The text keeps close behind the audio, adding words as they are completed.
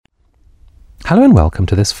Hello and welcome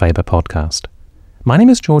to this Faber podcast. My name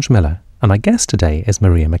is George Miller, and my guest today is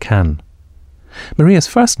Maria McCann. Maria's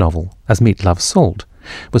first novel, As Meat Loves Salt,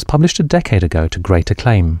 was published a decade ago to great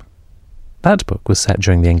acclaim. That book was set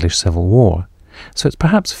during the English Civil War, so it's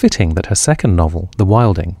perhaps fitting that her second novel, The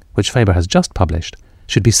Wilding, which Faber has just published,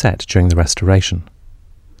 should be set during the Restoration.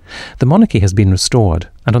 The monarchy has been restored,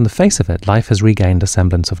 and on the face of it, life has regained a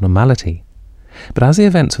semblance of normality. But as the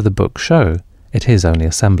events of the book show, it is only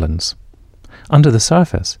a semblance. Under the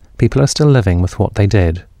surface, people are still living with what they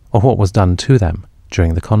did, or what was done to them,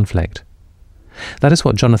 during the conflict. That is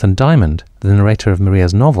what Jonathan Diamond, the narrator of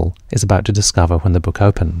Maria's novel, is about to discover when the book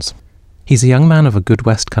opens. He's a young man of a good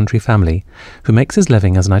West Country family who makes his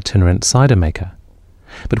living as an itinerant cider maker.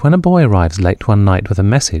 But when a boy arrives late one night with a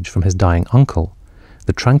message from his dying uncle,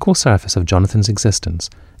 the tranquil surface of Jonathan's existence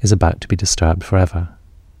is about to be disturbed forever.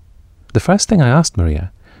 The first thing I asked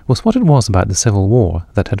Maria was what it was about the Civil War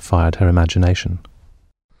that had fired her imagination.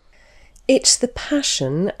 It's the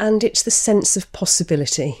passion and it's the sense of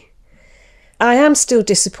possibility. I am still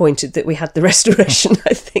disappointed that we had the Restoration,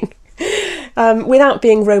 I think. Without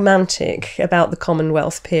being romantic about the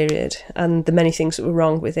Commonwealth period and the many things that were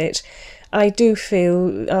wrong with it, I do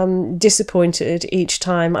feel disappointed each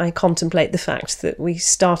time I contemplate the fact that we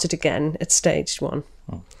started again at stage one.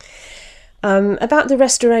 About the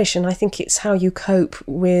Restoration, I think it's how you cope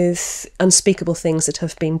with unspeakable things that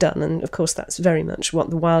have been done. And of course, that's very much what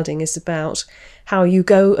The Wilding is about. How you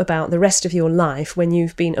go about the rest of your life when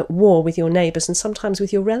you've been at war with your neighbours and sometimes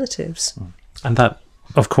with your relatives. And that,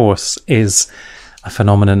 of course, is a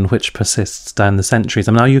phenomenon which persists down the centuries.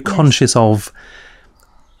 I mean, are you conscious of,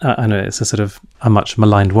 I know it's a sort of a much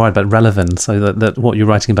maligned word, but relevance, so that what you're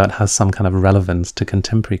writing about has some kind of relevance to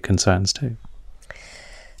contemporary concerns too?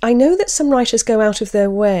 I know that some writers go out of their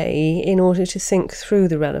way in order to think through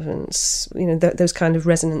the relevance, those kind of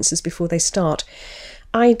resonances before they start.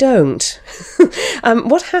 I don't.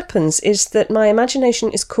 What happens is that my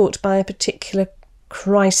imagination is caught by a particular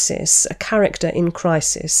crisis, a character in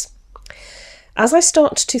crisis. As I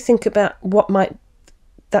start to think about what might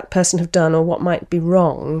that person have done or what might be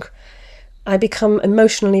wrong, I become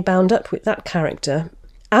emotionally bound up with that character.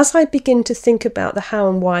 As I begin to think about the how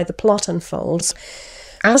and why the plot unfolds,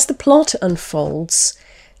 as the plot unfolds,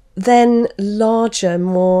 then larger,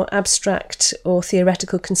 more abstract or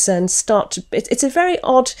theoretical concerns start to... It's a very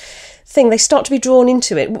odd thing. They start to be drawn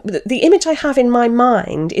into it. The image I have in my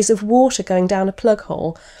mind is of water going down a plug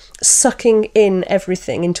hole, sucking in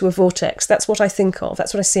everything into a vortex. That's what I think of.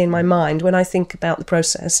 That's what I see in my mind when I think about the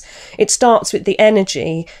process. It starts with the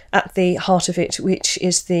energy at the heart of it, which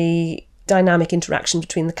is the dynamic interaction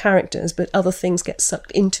between the characters, but other things get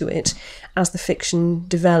sucked into it as the fiction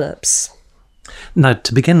develops. Now,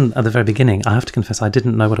 to begin at the very beginning, I have to confess I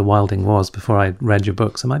didn't know what a wilding was before I read your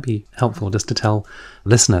book, so it might be helpful just to tell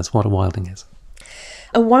listeners what a wilding is.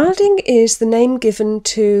 A wilding is the name given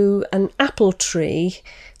to an apple tree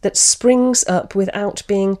that springs up without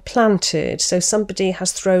being planted. So somebody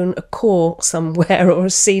has thrown a core somewhere or a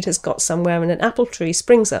seed has got somewhere and an apple tree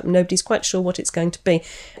springs up. Nobody's quite sure what it's going to be.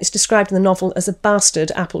 It's described in the novel as a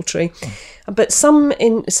bastard apple tree. But some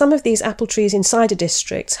of these apple trees in cider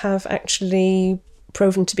districts have actually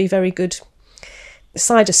proven to be very good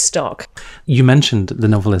cider stock. You mentioned the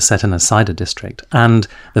novel is set in a cider district, and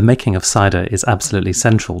the making of cider is absolutely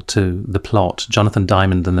central to the plot. Jonathan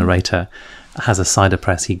Diamond, the narrator, has a cider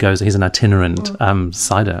press. He's an itinerant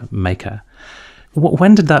cider maker.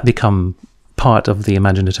 When did that become part of the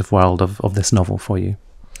imaginative world of this novel for you?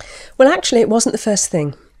 Well, actually, it wasn't the first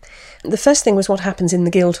thing. The first thing was what happens in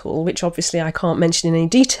the Guildhall, which obviously I can't mention in any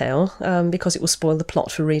detail because it will spoil the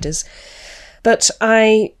plot for readers. But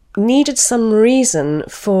I needed some reason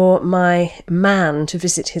for my man to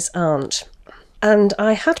visit his aunt. And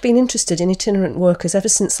I had been interested in itinerant workers ever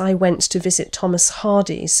since I went to visit Thomas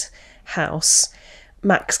Hardy's house,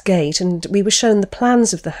 Max Gate, and we were shown the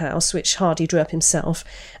plans of the house, which Hardy drew up himself,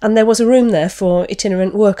 and there was a room there for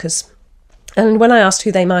itinerant workers. And when I asked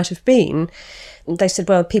who they might have been, they said,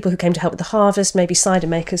 well, people who came to help with the harvest, maybe cider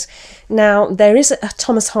makers. Now, there is a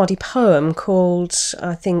Thomas Hardy poem called,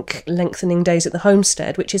 I think, Lengthening Days at the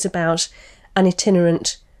Homestead, which is about an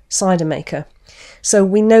itinerant cider maker. So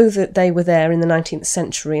we know that they were there in the 19th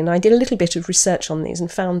century, and I did a little bit of research on these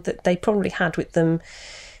and found that they probably had with them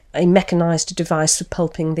a mechanised device for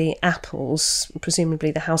pulping the apples.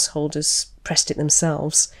 Presumably the householders pressed it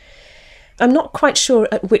themselves. I'm not quite sure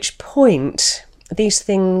at which point these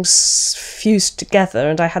things fused together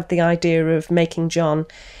and I had the idea of making John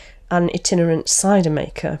an itinerant cider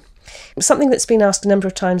maker. Something that's been asked a number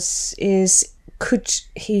of times is, could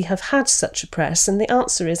he have had such a press? And the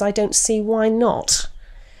answer is, I don't see why not.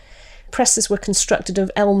 presses were constructed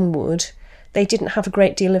of elm wood, they didn't have a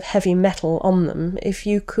great deal of heavy metal on them. If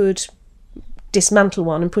you could dismantle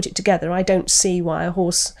one and put it together, I don't see why a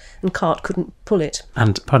horse and cart couldn't pull it.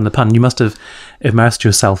 And pardon the pun, you must have immersed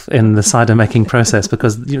yourself in the cider making process,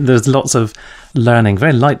 because there's lots of learning,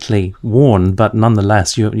 very lightly worn, but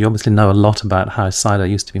nonetheless you obviously know a lot about how cider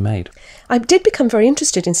used to be made. I did become very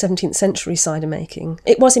interested in 17th century cider making.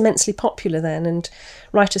 It was immensely popular then, and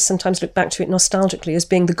writers sometimes look back to it nostalgically as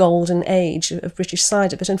being the golden age of British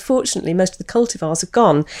cider, but unfortunately most of the cultivars are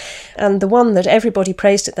gone, and the one that everybody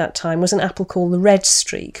praised at that time was an apple called the Red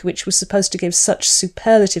Streak, which was supposed to give such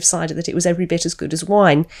superlative cider that it was every bit as good as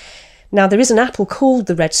wine. Now, there is an apple called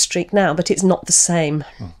the Red Streak now, but it's not the same.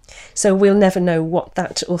 So we'll never know what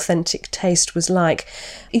that authentic taste was like.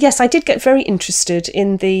 Yes, I did get very interested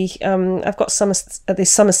in the... I've got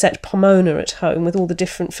this Somerset Pomona at home with all the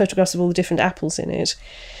different photographs of all the different apples in it.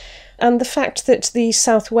 And the fact that the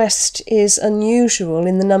southwest is unusual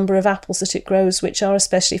in the number of apples that it grows, which are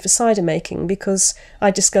especially for cider making, because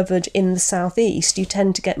I discovered in the southeast you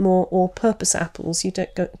tend to get more all-purpose apples. You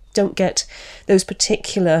don't get those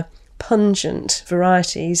particular pungent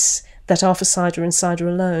varieties that are for cider and cider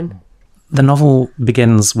alone. The novel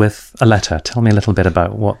begins with a letter. Tell me a little bit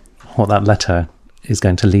about what that letter is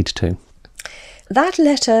going to lead to. That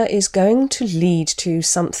letter is going to lead to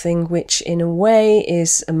something which in a way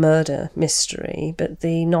is a murder mystery, but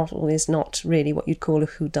the novel is not really what you'd call a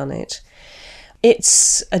whodunit.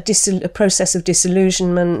 It's a process of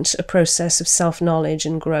disillusionment, a process of self-knowledge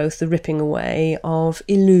and growth, the ripping away of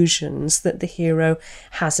illusions that the hero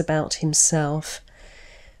has about himself,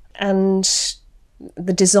 and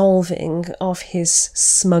the dissolving of his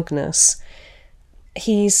smugness.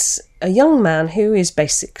 He's a young man who is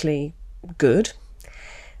basically good,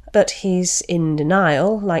 but he's in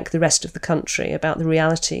denial, like the rest of the country, about the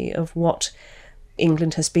reality of what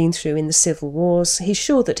England has been through in the civil wars. He's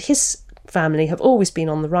sure that his family have always been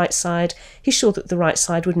on the right side. He's sure that the right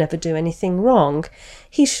side would never do anything wrong.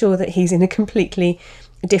 He's sure that he's in a completely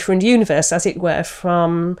different universe, as it were,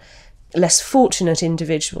 from less fortunate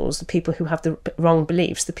individuals, the people who have the wrong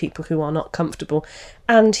beliefs, the people who are not comfortable.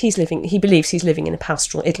 And he believes he's living in a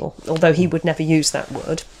pastoral idyll, although he would never use that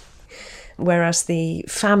word. Whereas the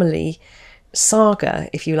family saga,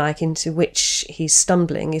 if you like, into which he's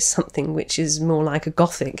stumbling is something which is more like a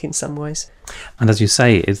Gothic in some ways. And as you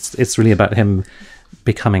say, it's really about him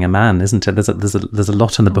becoming a man, isn't it? There's a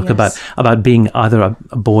lot in the book about being either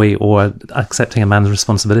a boy or accepting a man's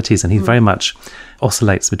responsibilities, and he very much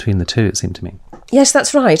oscillates between the two, it seemed to me. Yes,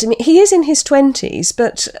 that's right. I mean, he is in his 20s,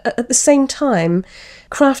 but at the same time,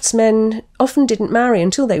 craftsmen often didn't marry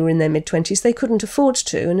until they were in their mid-20s. They couldn't afford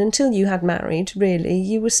to, and until you had married, really,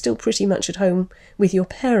 you were still pretty much at home with your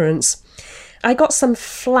parents. I got some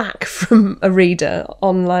flack from a reader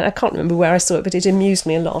online. I can't remember where I saw it, but it amused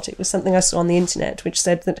me a lot. It was something I saw on the internet, which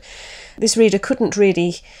said that this reader couldn't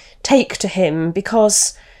really take to him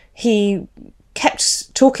because he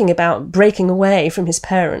kept talking about breaking away from his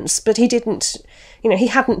parents, but he didn't, he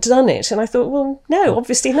hadn't done it. And I thought, well, no,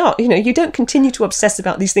 obviously not. You don't continue to obsess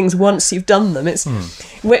about these things once you've done them. It's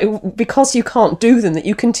because you can't do them that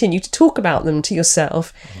you continue to talk about them to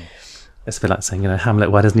yourself. It's a bit like saying,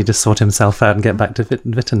 Hamlet, why doesn't he just sort himself out and get back to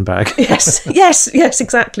Wittenberg? Yes,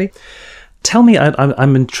 exactly. Tell me,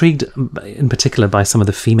 I'm intrigued in particular by some of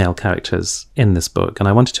the female characters in this book, and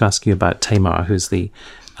I wanted to ask you about Tamar, who's the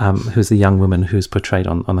young woman who's portrayed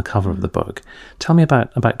on the cover of the book. Tell me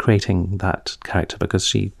about creating that character, because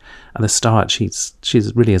she, at the start, she's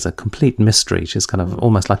really is a complete mystery. She's kind of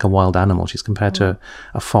almost like a wild animal. She's compared to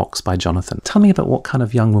a fox by Jonathan. Tell me about what kind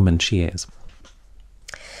of young woman she is.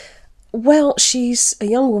 Well, she's a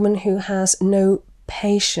young woman who has no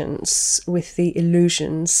patience with the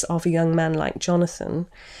illusions of a young man like Jonathan,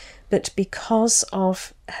 but because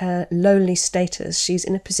of her lowly status, she's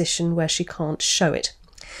in a position where she can't show it.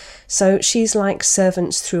 So she's like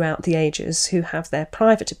servants throughout the ages who have their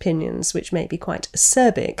private opinions, which may be quite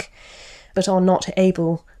acerbic, but are not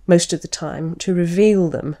able, most of the time, to reveal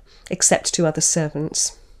them, except to other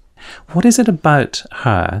servants. What is it about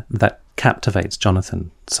her that captivates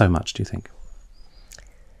Jonathan so much, do you think?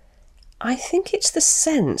 I think it's the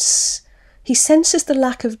sense. He senses the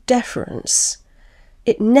lack of deference.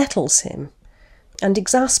 It nettles him and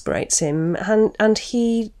exasperates him, and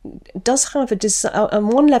he does have a desire. On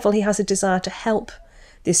one level, he has a desire to help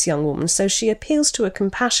this young woman, so she appeals to a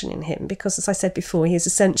compassion in him because, as I said before, he is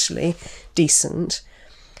essentially decent.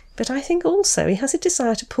 But I think also he has a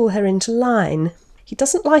desire to pull her into line. He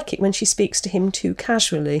doesn't like it when she speaks to him too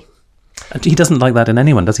casually. He doesn't like that in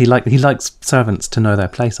anyone, does he? He likes servants to know their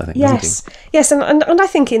place, I think, Yes, doesn't he? yes, and I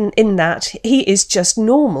think in that he is just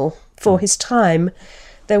normal for his time.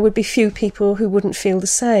 There would be few people who wouldn't feel the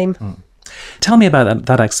same. Tell me about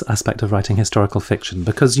that aspect of writing historical fiction,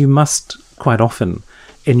 because you must quite often,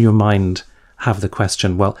 in your mind, have the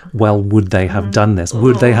question, well, would they have done this?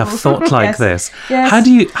 Would they have thought like Yes, this? yes.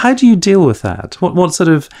 How do you deal with that? What sort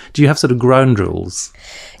of, do you have sort of ground rules?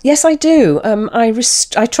 Yes, I do.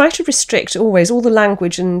 I try to restrict always all the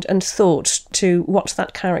language and thought to what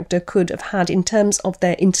that character could have had in terms of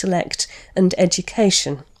their intellect and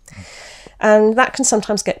education. And that can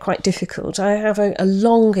sometimes get quite difficult. I have a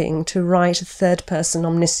longing to write a third-person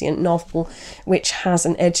omniscient novel which has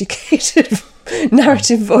an educated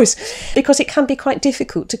narrative voice, because it can be quite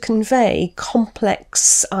difficult to convey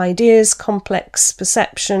complex ideas, complex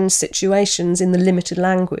perceptions, situations in the limited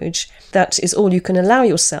language that is all you can allow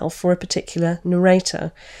yourself for a particular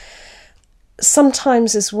narrator.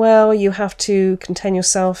 Sometimes as well you have to contain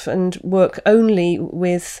yourself and work only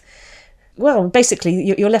with, well,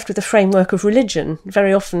 basically you're left with the framework of religion.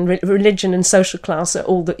 Very often religion and social class are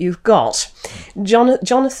all that you've got.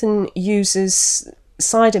 Jonathan uses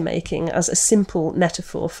cider making as a simple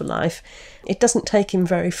metaphor for life. It doesn't take him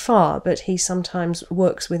very far, but he sometimes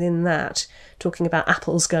works within that, talking about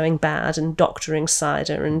apples going bad and doctoring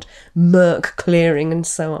cider and murk clearing and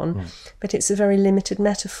so on. But it's a very limited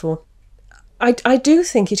metaphor. I do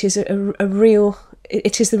think it is a real...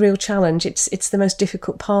 It is the real challenge. It's the most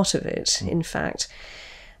difficult part of it, in fact.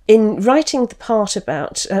 In writing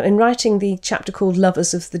the chapter called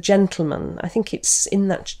Lovers of the Gentleman, I think it's in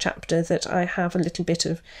that chapter that I have a little bit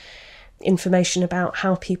of information about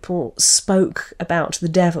how people spoke about the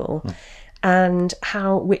devil and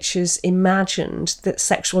how witches imagined that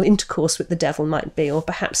sexual intercourse with the devil might be, or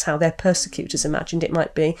perhaps how their persecutors imagined it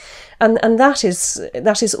might be. And that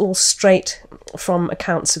is all straight from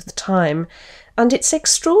accounts of the time. And it's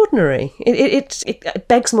extraordinary. It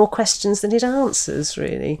begs more questions than it answers,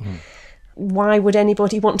 really. Why would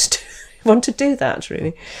anybody want to do that,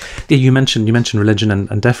 really? Yeah, you mentioned religion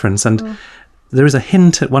and deference, and there is a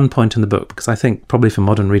hint at one point in the book, because I think probably for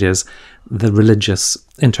modern readers, the religious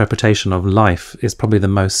interpretation of life is probably the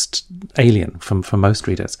most alien for most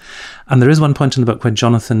readers. And there is one point in the book where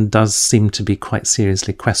Jonathan does seem to be quite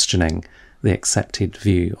seriously questioning the accepted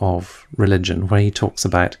view of religion, where he talks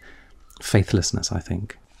about faithlessness, I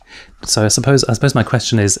think. So I suppose my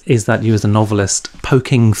question is that you as a novelist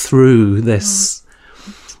poking through this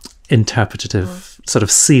interpretative sort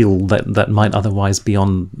of seal that might otherwise be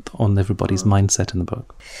on everybody's mindset in the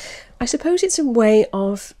book? I suppose it's a way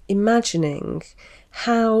of imagining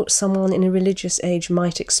how someone in a religious age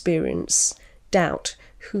might experience doubt,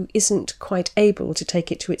 who isn't quite able to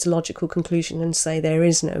take it to its logical conclusion and say there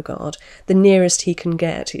is no God. The nearest he can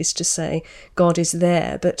get is to say God is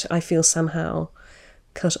there, but I feel somehow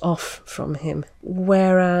cut off from him.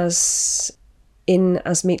 Whereas in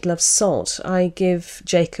As Meat Loves Salt, I give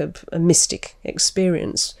Jacob a mystic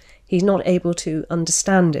experience. He's not able to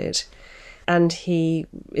understand it, and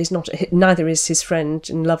neither is his friend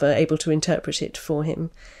and lover able to interpret it for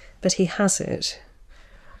him, but he has it.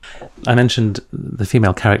 I mentioned the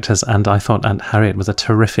female characters, and I thought Aunt Harriet was a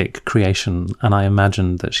terrific creation, and I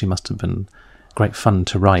imagined that she must have been great fun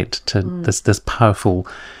to write, this powerful,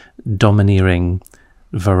 domineering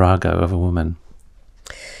virago of a woman.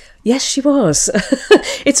 Yes, she was.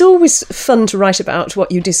 It's always fun to write about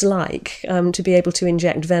what you dislike, to be able to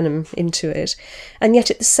inject venom into it. And yet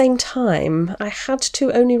at the same time, I had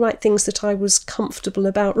to only write things that I was comfortable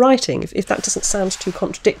about writing, if that doesn't sound too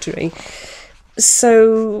contradictory.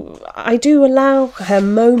 So I do allow her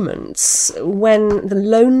moments when the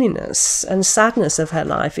loneliness and sadness of her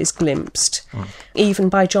life is glimpsed, even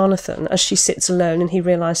by Jonathan, as she sits alone and he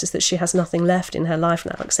realises that she has nothing left in her life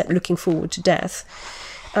now except looking forward to death,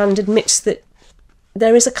 and admits that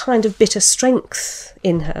there is a kind of bitter strength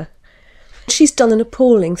in her. She's done an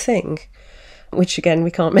appalling thing, which again we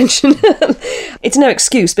can't mention. It's no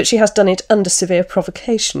excuse, but she has done it under severe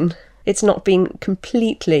provocation. It's not been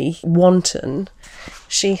completely wanton.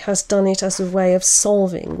 She has done it as a way of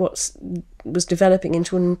solving what was developing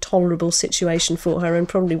into an intolerable situation for her, and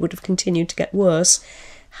probably would have continued to get worse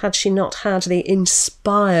had she not had the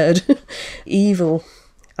inspired evil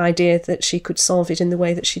idea that she could solve it in the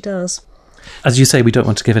way that she does. As you say, we don't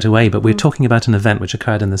want to give it away, but we're talking about an event which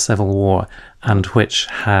occurred in the Civil War and which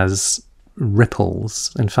has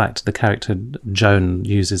ripples. In fact, the character Joan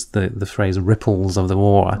uses the phrase ripples of the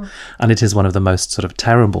war, and it is one of the most sort of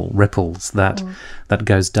terrible ripples that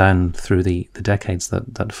goes down through the decades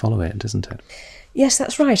that follow it, isn't it? Yes,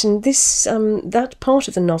 that's right. And this that part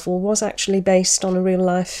of the novel was actually based on a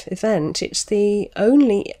real-life event. It's the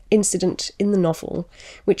only incident in the novel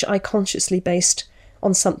which I consciously based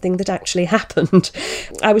on something that actually happened.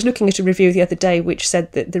 I was looking at a review the other day which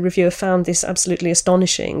said that the reviewer found this absolutely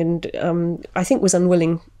astonishing and I think was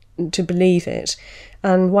unwilling to believe it.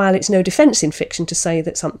 And while it's no defence in fiction to say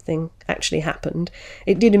that something actually happened,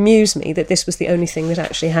 it did amuse me that this was the only thing that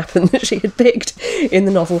actually happened that she had picked in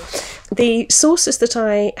the novel. The sources that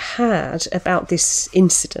I had about this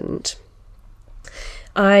incident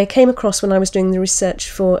I came across when I was doing the research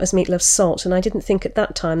for As Meat Loves Salt, and I didn't think at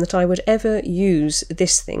that time that I would ever use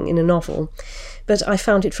this thing in a novel, but I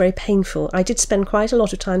found it very painful. I did spend quite a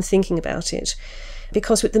lot of time thinking about it,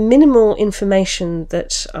 because with the minimal information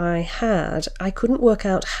that I had, I couldn't work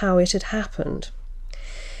out how it had happened.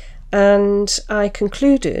 And I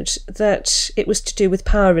concluded that it was to do with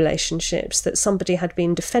power relationships, that somebody had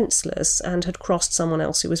been defenceless and had crossed someone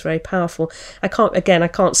else who was very powerful. I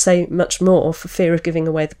can't say much more for fear of giving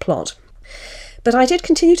away the plot. But I did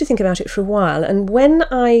continue to think about it for a while, and when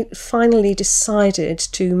I finally decided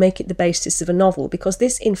to make it the basis of a novel, because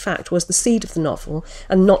this in fact was the seed of the novel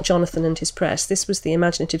and not Jonathan and his press, this was the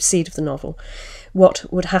imaginative seed of the novel, what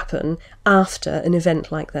would happen after an event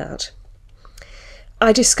like that,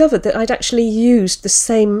 I discovered that I'd actually used the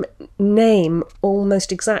same name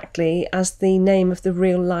almost exactly as the name of the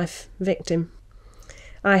real-life victim.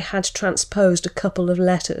 I had transposed a couple of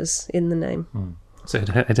letters in the name. So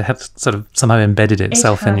it had sort of somehow embedded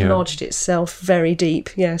itself in you. It had lodged itself very deep,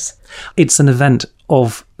 yes. It's an event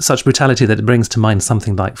of such brutality that it brings to mind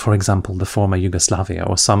something like, for example, the former Yugoslavia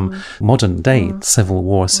or some modern-day civil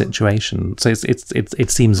war situation. So it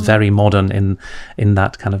seems very modern in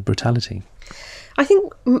that kind of brutality. I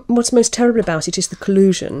think what's most terrible about it is the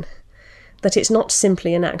collusion, that it's not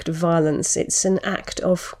simply an act of violence, it's an act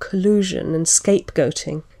of collusion and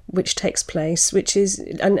scapegoating which takes place, which is,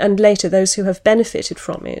 and later those who have benefited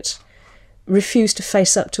from it refuse to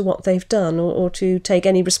face up to what they've done or to take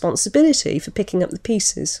any responsibility for picking up the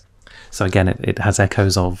pieces. So again, it has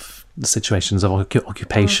echoes of the situations of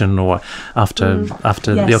occupation or after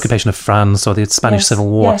the occupation of France or the Spanish Civil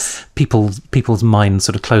War. Yes. People's minds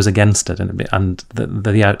sort of close against it, and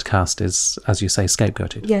the outcast is, as you say,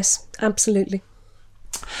 scapegoated. Yes, absolutely.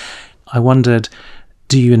 I wondered,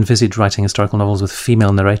 do you envisage writing historical novels with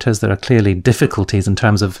female narrators? There are clearly difficulties in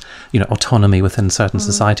terms of, autonomy within certain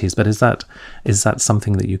societies, but is that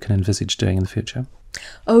something that you can envisage doing in the future?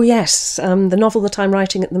 Oh yes, the novel that I'm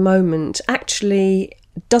writing at the moment actually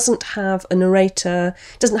doesn't have a narrator,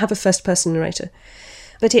 doesn't have a first-person narrator,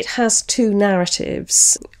 but it has two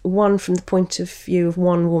narratives, one from the point of view of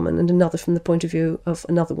one woman and another from the point of view of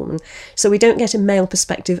another woman. So we don't get a male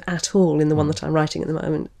perspective at all in the one that I'm writing at the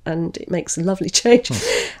moment, and it makes a lovely change.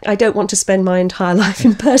 I don't want to spend my entire life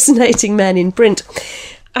impersonating men in print.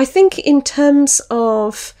 I think in terms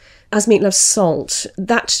of As Meat Loves Salt,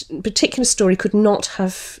 that particular story could not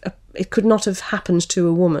have happened to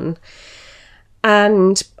a woman.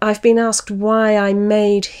 And I've been asked why I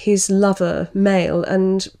made his lover male,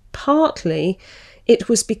 and partly it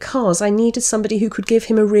was because I needed somebody who could give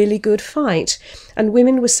him a really good fight. And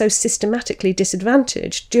women were so systematically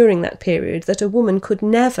disadvantaged during that period that a woman could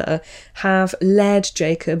never have led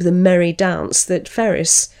Jacob the merry dance that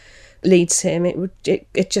Ferris leads him.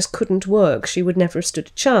 It just couldn't work. She would never have stood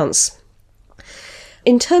a chance.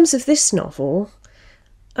 In terms of this novel,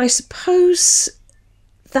 I suppose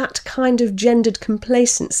that kind of gendered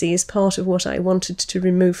complacency is part of what I wanted to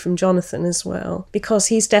remove from Jonathan as well, because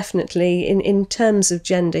he's definitely, in terms of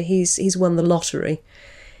gender, he's won the lottery.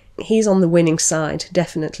 He's on the winning side,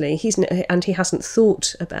 definitely. And he hasn't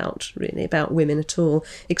thought about women at all,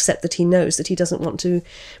 except that he knows that he doesn't want to.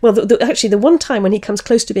 Well, actually, the one time when he comes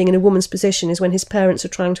close to being in a woman's position is when his parents are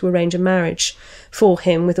trying to arrange a marriage for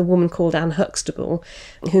him with a woman called Anne Huxtable,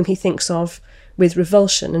 whom he thinks of with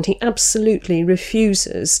revulsion, and he absolutely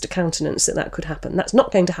refuses to countenance that could happen. That's not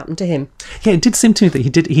going to happen to him. Yeah, it did seem to me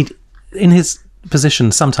that he in his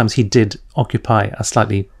position, sometimes he did occupy a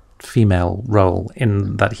slightly female role,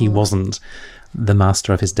 in that he wasn't the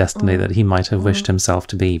master of his destiny that he might have wished himself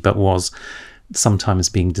to be, but was sometimes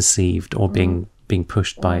being deceived or being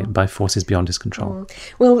pushed by forces beyond his control.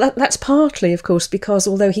 Well, that's partly, of course, because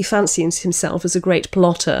although he fancies himself as a great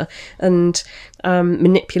plotter and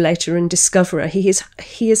manipulator and discoverer, he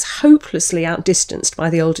is hopelessly outdistanced by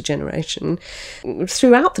the older generation.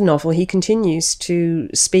 Throughout the novel, he continues to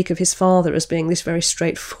speak of his father as being this very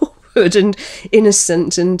straightforward good and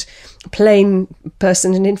innocent and plain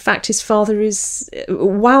person. And in fact, his father is,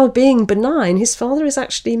 while being benign, his father is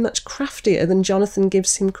actually much craftier than Jonathan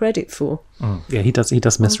gives him credit for. Yeah, he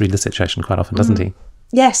does misread the situation quite often, doesn't he?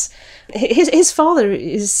 Yes. His father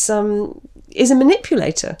is a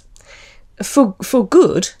manipulator for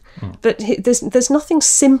good. But there's nothing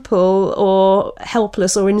simple or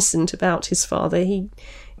helpless or innocent about his father. He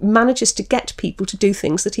manages to get people to do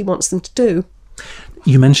things that he wants them to do.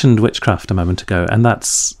 You mentioned witchcraft a moment ago, and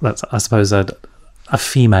that's I suppose a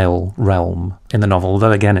female realm in the novel.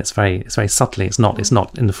 Although again, it's very subtly. It's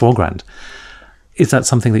not in the foreground. Is that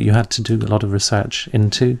something that you had to do a lot of research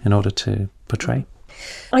into in order to portray?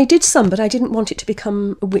 I did some, but I didn't want it to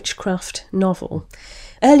become a witchcraft novel.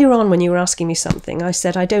 Earlier on, when you were asking me something, I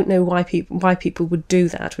said I don't know why people would do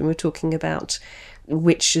that when we were talking about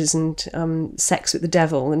witches and sex with the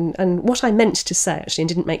devil. And what I meant to say, actually, and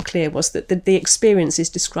didn't make clear, was that the experience is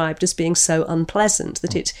described as being so unpleasant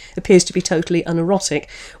that it appears to be totally unerotic.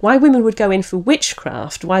 Why women would go in for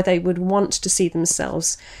witchcraft, why they would want to see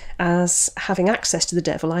themselves as having access to the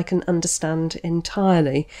devil, I can understand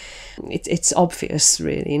entirely. It's obvious,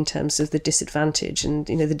 really, in terms of the disadvantage and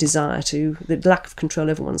the desire the lack of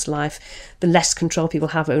control over one's life. The less control people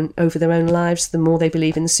have over their own lives, the more they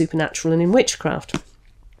believe in the supernatural and in witchcraft.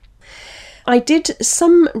 I did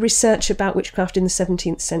some research about witchcraft in the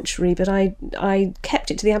 17th century, but I kept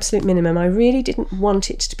it to the absolute minimum. I really didn't want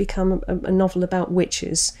it to become a novel about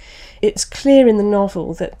witches. It's clear in the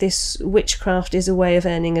novel that this witchcraft is a way of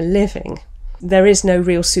earning a living. There is no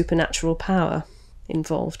real supernatural power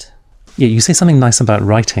involved. Yeah, you say something nice about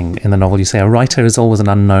writing in the novel. You say a writer is always an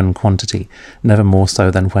unknown quantity, never more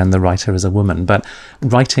so than when the writer is a woman. But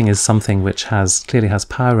writing is something which clearly has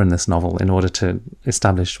power in this novel in order to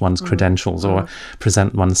establish one's credentials or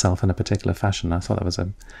present oneself in a particular fashion. I thought that was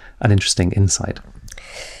an interesting insight.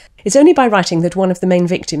 It's only by writing that one of the main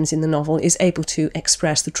victims in the novel is able to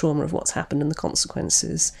express the trauma of what's happened and the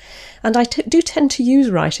consequences. And I do tend to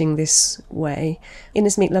use writing this way. In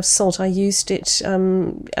As Meat Loves Salt, I used it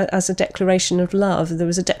as a declaration of love. There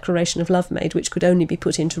was a declaration of love made which could only be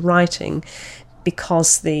put into writing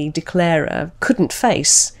because the declarer couldn't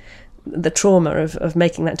face the trauma of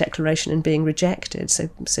making that declaration and being rejected,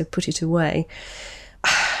 so put it away.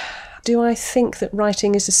 Do I think that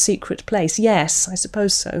writing is a secret place? Yes, I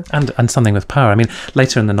suppose so. And something with power. I mean,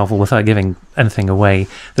 later in the novel, without giving anything away,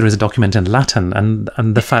 there is a document in Latin,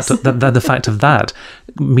 and the fact the fact of that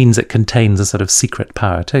means it contains a sort of secret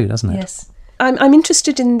power too, doesn't it? Yes. I'm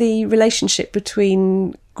interested in the relationship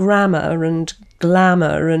between grammar and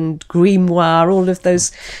glamour and grimoire, all of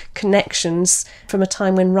those connections from a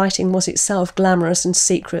time when writing was itself glamorous and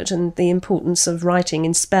secret, and the importance of writing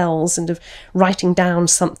in spells and of writing down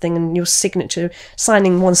something and your signature,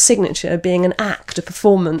 signing one's signature being an act, a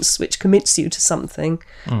performance which commits you to something.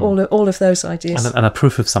 All of those ideas. And a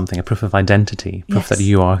proof of something, a proof of identity, proof that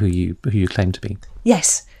you are who you claim to be.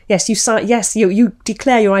 Yes. Yes, you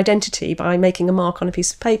declare your identity by making a mark on a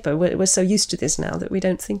piece of paper. We're so used to this now that we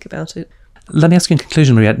don't think about it. Let me ask you in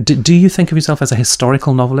conclusion, Maria, do you think of yourself as a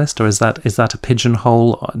historical novelist, or is that a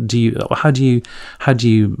pigeonhole? How do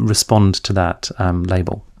you respond to that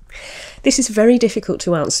label? This is very difficult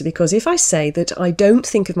to answer, because if I say that I don't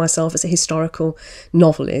think of myself as a historical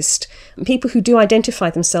novelist, people who do identify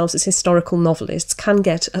themselves as historical novelists can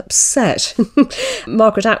get upset.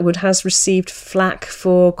 Margaret Atwood has received flack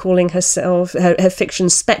for calling her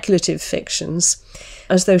fictions speculative fictions,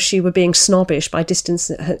 as though she were being snobbish by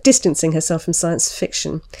distancing herself from science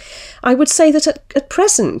fiction. I would say that at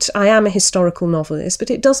present I am a historical novelist,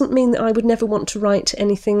 but it doesn't mean that I would never want to write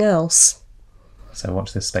anything else. So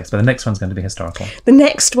watch this space. But the next one's going to be historical. The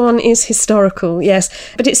next one is historical, yes.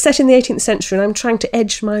 But it's set in the 18th century, and I'm trying to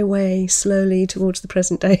edge my way slowly towards the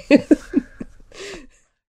present day.